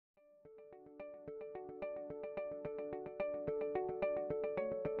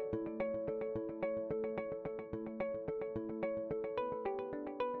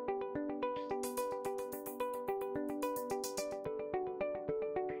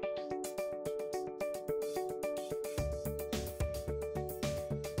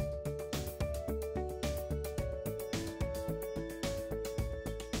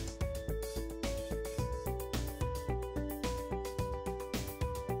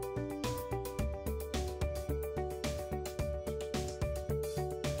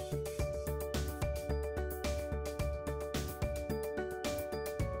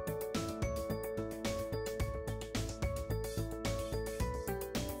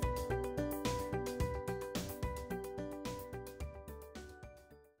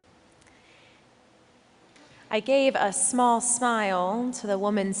I gave a small smile to the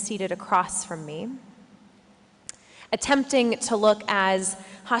woman seated across from me, attempting to look as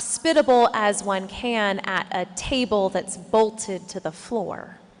hospitable as one can at a table that's bolted to the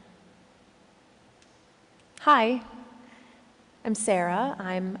floor. Hi, I'm Sarah.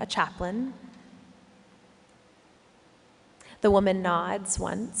 I'm a chaplain. The woman nods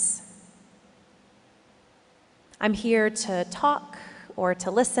once. I'm here to talk or to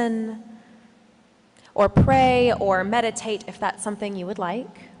listen or pray or meditate if that's something you would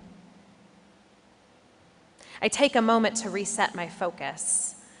like. I take a moment to reset my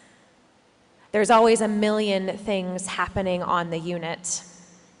focus. There's always a million things happening on the unit.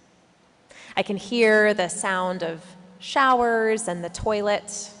 I can hear the sound of showers and the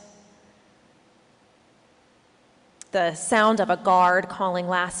toilet, the sound of a guard calling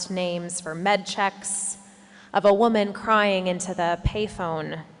last names for med checks, of a woman crying into the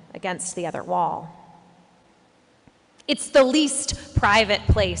payphone against the other wall. It's the least private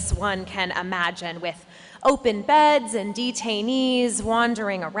place one can imagine, with open beds and detainees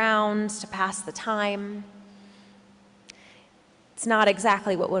wandering around to pass the time. It's not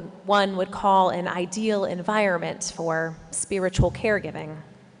exactly what one would call an ideal environment for spiritual caregiving.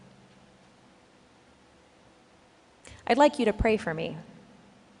 I'd like you to pray for me,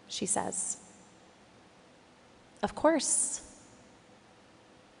 she says. Of course.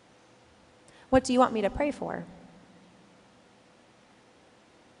 What do you want me to pray for?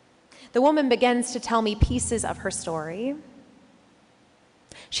 The woman begins to tell me pieces of her story.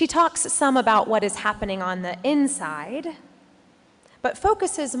 She talks some about what is happening on the inside, but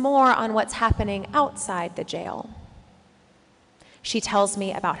focuses more on what's happening outside the jail. She tells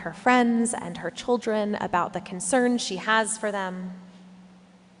me about her friends and her children, about the concern she has for them.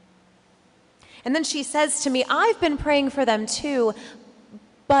 And then she says to me, I've been praying for them too,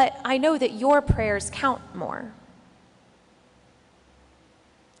 but I know that your prayers count more.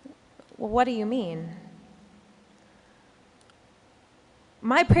 Well, what do you mean?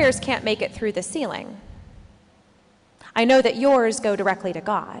 My prayers can't make it through the ceiling. I know that yours go directly to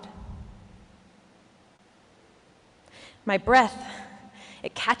God. My breath,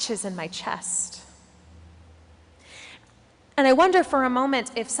 it catches in my chest. And I wonder for a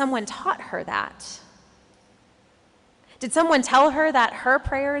moment if someone taught her that. Did someone tell her that her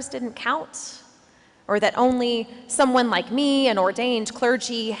prayers didn't count? Or that only someone like me, an ordained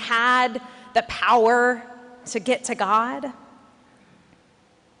clergy, had the power to get to God?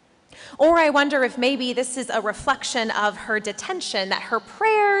 Or I wonder if maybe this is a reflection of her detention, that her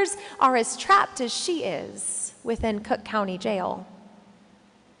prayers are as trapped as she is within Cook County Jail.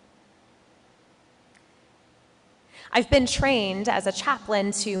 I've been trained as a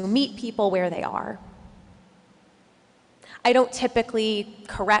chaplain to meet people where they are. I don't typically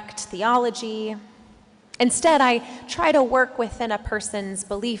correct theology. Instead, I try to work within a person's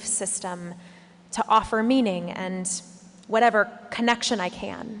belief system to offer meaning and whatever connection I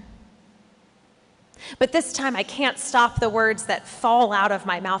can. But this time, I can't stop the words that fall out of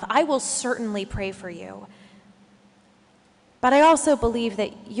my mouth. I will certainly pray for you. But I also believe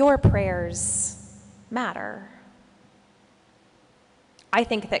that your prayers matter. I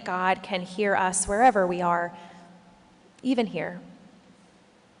think that God can hear us wherever we are, even here.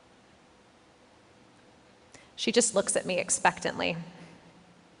 She just looks at me expectantly.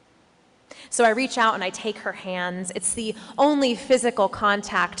 So I reach out and I take her hands. It's the only physical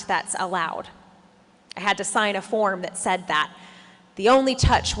contact that's allowed. I had to sign a form that said that. The only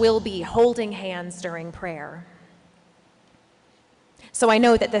touch will be holding hands during prayer. So I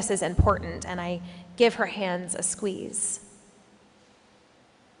know that this is important, and I give her hands a squeeze.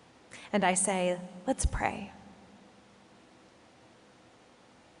 And I say, let's pray.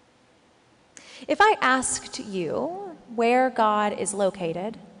 If I asked you where God is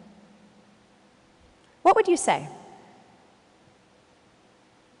located, what would you say?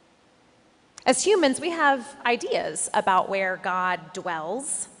 As humans, we have ideas about where God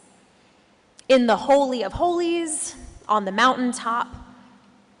dwells. In the Holy of Holies, on the mountaintop,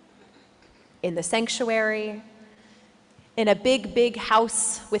 in the sanctuary, in a big, big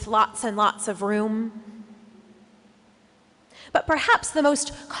house with lots and lots of room. But perhaps the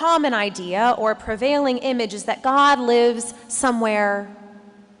most common idea or prevailing image is that God lives somewhere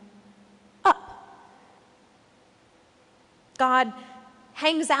up. God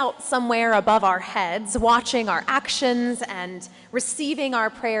hangs out somewhere above our heads, watching our actions and receiving our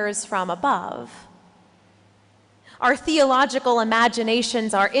prayers from above. Our theological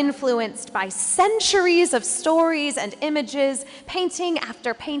imaginations are influenced by centuries of stories and images, painting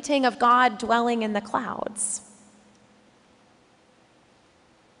after painting of God dwelling in the clouds.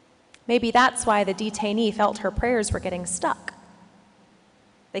 Maybe that's why the detainee felt her prayers were getting stuck.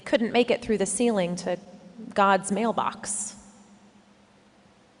 They couldn't make it through the ceiling to God's mailbox.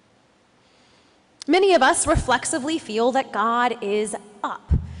 Many of us reflexively feel that God is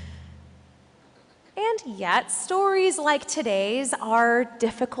up. And yet, stories like today's are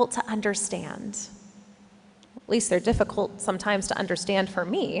difficult to understand. At least they're difficult sometimes to understand for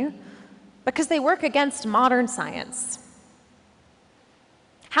me, because they work against modern science.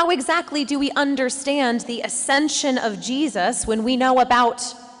 How exactly do we understand the ascension of Jesus when we know about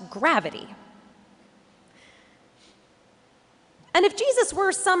gravity? And if Jesus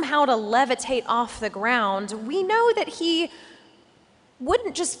were somehow to levitate off the ground, we know that he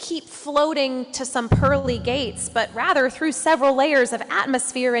wouldn't just keep floating to some pearly gates, but rather through several layers of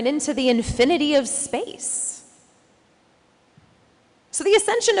atmosphere and into the infinity of space. So the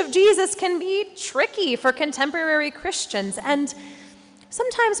ascension of Jesus can be tricky for contemporary Christians, and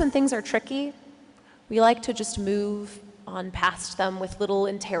sometimes when things are tricky, we like to just move on past them with little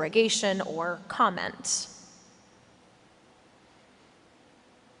interrogation or comment.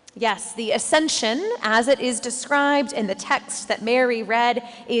 Yes, the ascension, as it is described in the text that Mary read,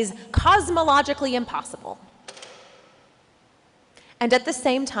 is cosmologically impossible. And at the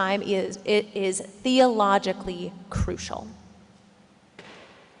same time, it is theologically crucial.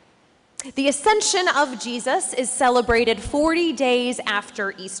 The ascension of Jesus is celebrated 40 days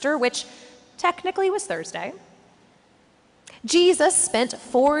after Easter, which technically was Thursday. Jesus spent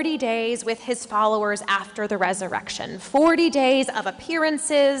 40 days with his followers after the resurrection, 40 days of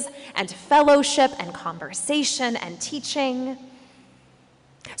appearances and fellowship and conversation and teaching.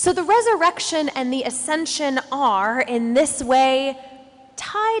 So the resurrection and the ascension are, in this way,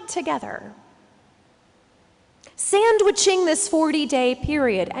 tied together, sandwiching this 40-day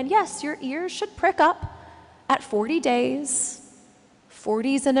period. And yes, your ears should prick up at 40 days.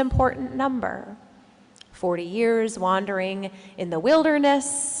 40 is an important number. 40 years wandering in the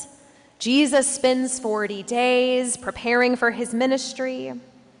wilderness. Jesus spends 40 days preparing for his ministry.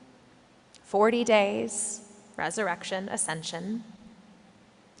 40 days, resurrection, ascension.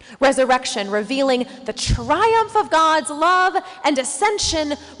 Resurrection revealing the triumph of God's love, and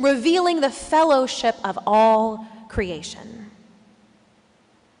ascension revealing the fellowship of all creation.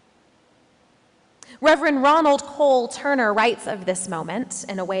 Reverend Ronald Cole Turner writes of this moment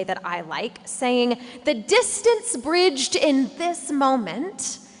in a way that I like, saying, "The distance bridged in this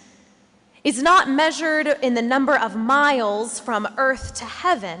moment is not measured in the number of miles from earth to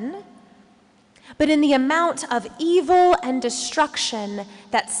heaven, but in the amount of evil and destruction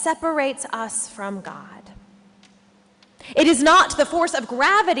that separates us from God. It is not the force of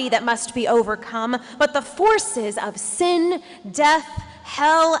gravity that must be overcome, but the forces of sin, death,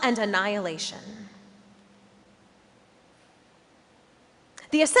 hell, and annihilation."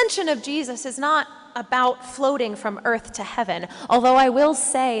 The ascension of Jesus is not about floating from earth to heaven, although I will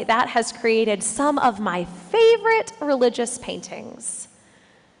say that has created some of my favorite religious paintings.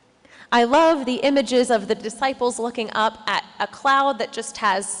 I love the images of the disciples looking up at a cloud that just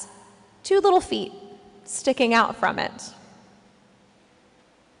has two little feet sticking out from it.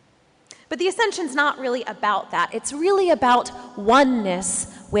 But the ascension's not really about that. It's really about oneness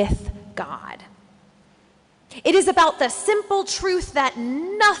with God. It is about the simple truth that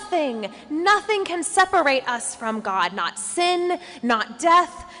nothing can separate us from God. Not sin, not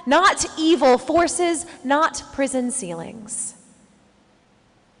death, not evil forces, not prison ceilings.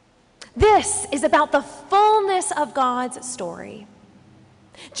 This is about the fullness of God's story.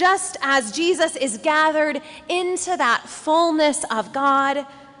 Just as Jesus is gathered into that fullness of God,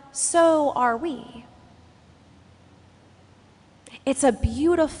 so are we. It's a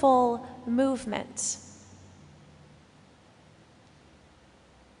beautiful movement.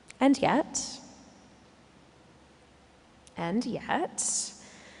 And yet,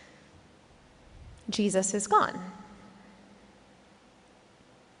 Jesus is gone.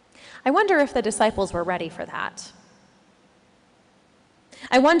 I wonder if the disciples were ready for that.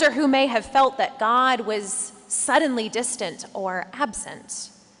 I wonder who may have felt that God was suddenly distant or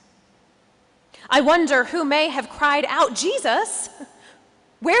absent. I wonder who may have cried out, "Jesus,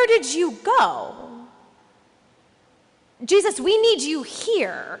 where did you go? Jesus, we need you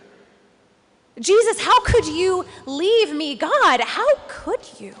here. Jesus, how could you leave me? God, how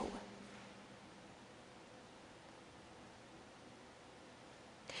could you?"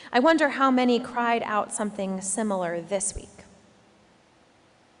 I wonder how many cried out something similar this week,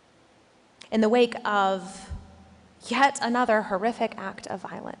 in the wake of yet another horrific act of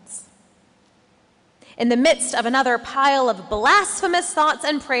violence, in the midst of another pile of blasphemous thoughts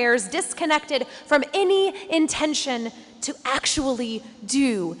and prayers disconnected from any intention to actually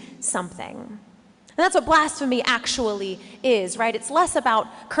do something. And that's what blasphemy actually is, right? It's less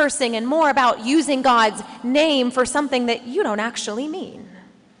about cursing and more about using God's name for something that you don't actually mean.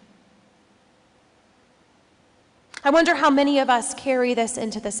 I wonder how many of us carry this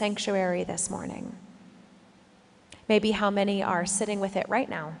into the sanctuary this morning. Maybe how many are sitting with it right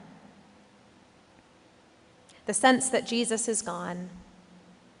now. The sense that Jesus is gone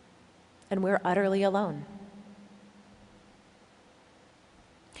and we're utterly alone.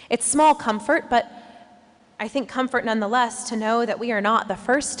 It's small comfort, but I think comfort nonetheless to know that we are not the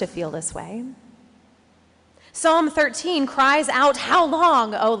first to feel this way. Psalm 13 cries out, "How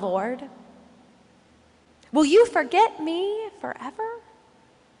long, O Lord? Will you forget me forever?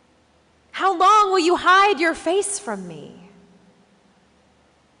 How long will you hide your face from me?"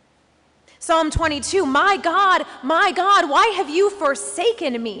 Psalm 22, my God, why have you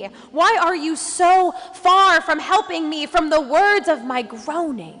forsaken me? Why are you so far from helping me, from the words of my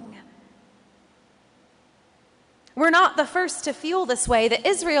groaning?" We're not the first to feel this way. The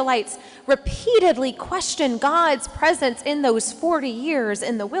Israelites repeatedly questioned God's presence in those 40 years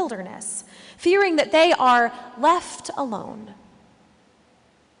in the wilderness, fearing that they are left alone.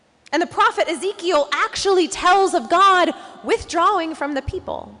 And the prophet Ezekiel actually tells of God withdrawing from the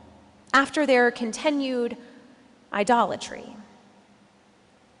people after their continued idolatry.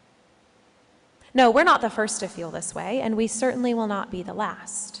 No, we're not the first to feel this way, and we certainly will not be the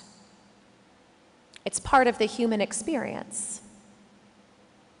last. It's part of the human experience.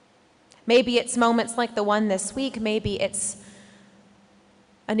 Maybe it's moments like the one this week. Maybe it's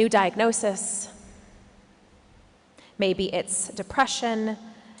a new diagnosis. Maybe it's depression.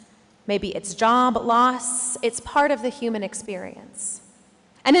 Maybe it's job loss. It's part of the human experience.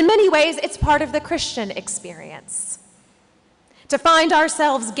 And in many ways, it's part of the Christian experience. To find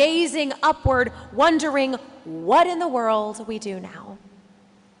ourselves gazing upward, wondering what in the world we do now.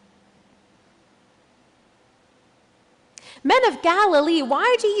 Men of Galilee,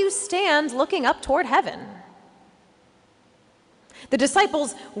 why do you stand looking up toward heaven? The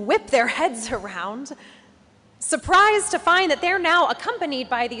disciples whip their heads around, surprised to find that they're now accompanied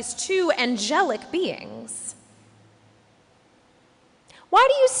by these two angelic beings. Why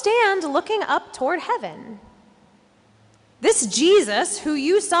do you stand looking up toward heaven? This Jesus, who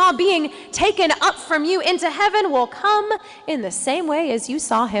you saw being taken up from you into heaven, will come in the same way as you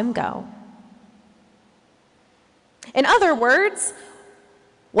saw him go. In other words,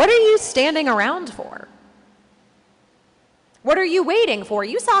 what are you standing around for? What are you waiting for?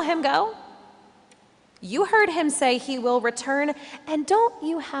 You saw him go. You heard him say he will return, and don't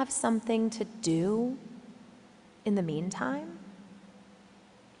you have something to do in the meantime?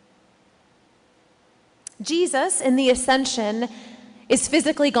 Jesus, in the Ascension, is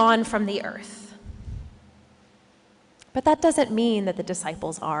physically gone from the earth. But that doesn't mean that the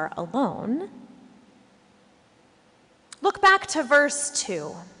disciples are alone. Look back to verse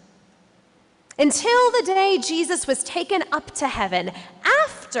 2. Until the day Jesus was taken up to heaven,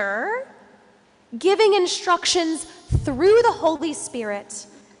 after giving instructions through the Holy Spirit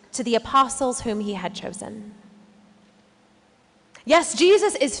to the apostles whom he had chosen. Yes,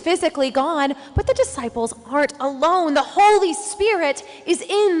 Jesus is physically gone, but the disciples aren't alone. The Holy Spirit is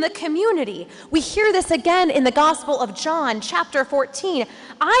in the community. We hear this again in the Gospel of John, chapter 14.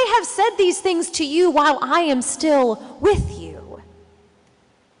 I have said these things to you while I am still with you.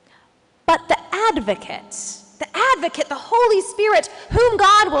 But the advocate, the Holy Spirit, whom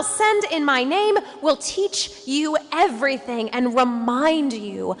God will send in my name, will teach you everything and remind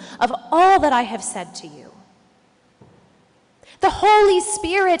you of all that I have said to you. The Holy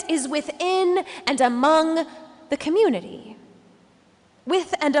Spirit is within and among the community,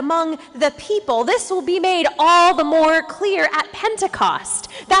 with and among the people. This will be made all the more clear at Pentecost.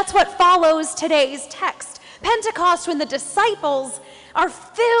 That's what follows today's text. Pentecost, when the disciples are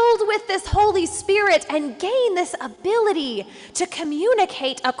filled with this Holy Spirit and gain this ability to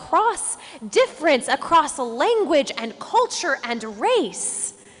communicate across difference, across language and culture and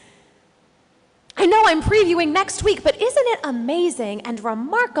race. I know I'm previewing next week, but isn't it amazing and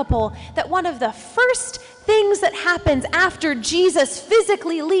remarkable that one of the first things that happens after Jesus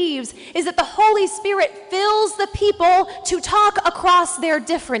physically leaves is that the Holy Spirit fills the people to talk across their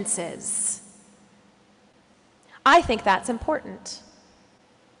differences? I think that's important.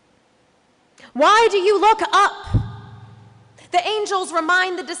 Why do you look up? The angels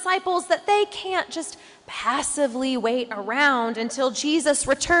remind the disciples that they can't just passively wait around until Jesus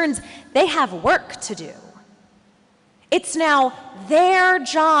returns. They have work to do. It's now their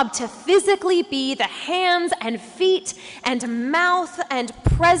job to physically be the hands and feet and mouth and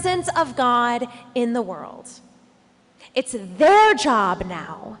presence of God in the world. It's their job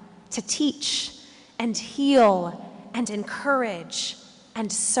now to teach and heal and encourage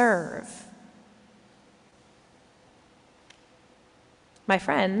and serve. My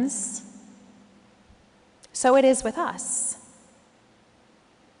friends, so it is with us.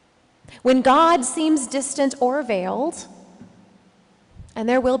 When God seems distant or veiled, and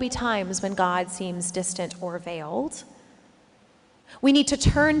there will be times when God seems distant or veiled, we need to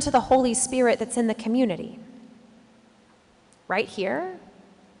turn to the Holy Spirit that's in the community. Right here,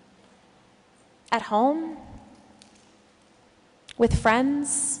 at home, with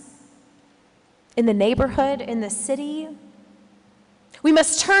friends, in the neighborhood, in the city. We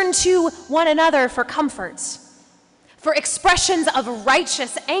must turn to one another for comfort, for expressions of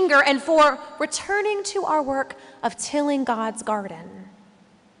righteous anger, and for returning to our work of tilling God's garden,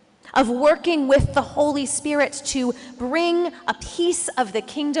 of working with the Holy Spirit to bring a piece of the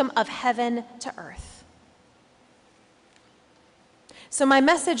kingdom of heaven to earth. So my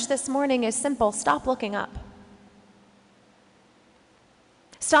message this morning is simple: stop looking up.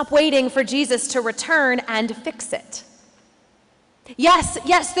 Stop waiting for Jesus to return and fix it.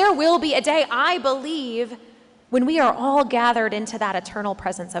 Yes, there will be a day, I believe, when we are all gathered into that eternal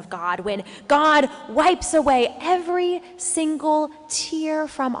presence of God, when God wipes away every single tear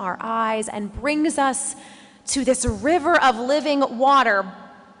from our eyes and brings us to this river of living water.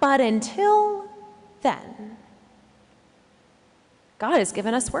 But until then, God has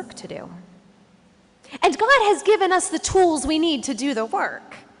given us work to do. And God has given us the tools we need to do the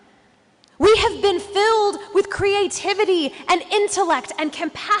work. We have been filled with creativity and intellect and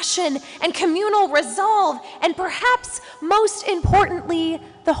compassion and communal resolve, and perhaps most importantly,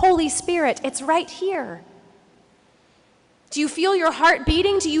 the Holy Spirit. It's right here. Do you feel your heart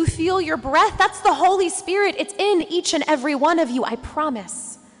beating? Do you feel your breath? That's the Holy Spirit. It's in each and every one of you, I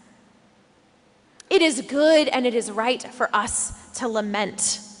promise. It is good and it is right for us to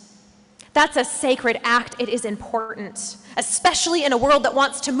lament. That's a sacred act. It is important, especially in a world that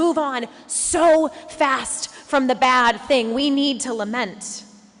wants to move on so fast from the bad thing. We need to lament.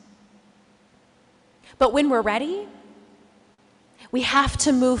 But when we're ready, we have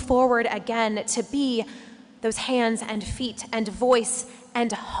to move forward again to be those hands and feet and voice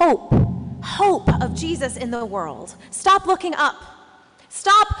and hope of Jesus in the world. Stop looking up.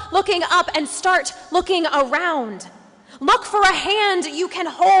 Stop looking up and start looking around. Look for a hand you can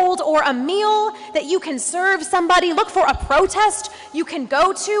hold or a meal that you can serve somebody. Look for a protest you can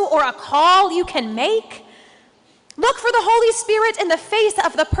go to or a call you can make. Look for the Holy Spirit in the face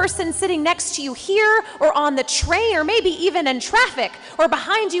of the person sitting next to you here or on the train or maybe even in traffic or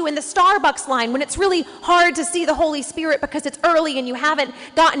behind you in the Starbucks line when it's really hard to see the Holy Spirit because it's early and you haven't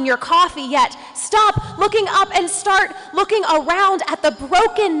gotten your coffee yet. Stop looking up and start looking around at the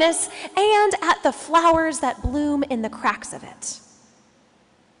brokenness and at the flowers that bloom in the cracks of it.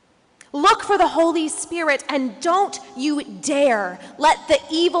 Look for the Holy Spirit, and don't you dare let the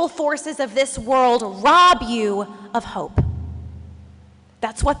evil forces of this world rob you of hope.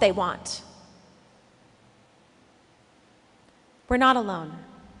 That's what they want. We're not alone.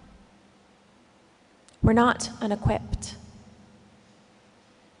 We're not unequipped.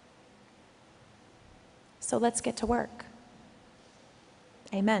 So let's get to work.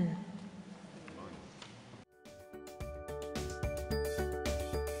 Amen.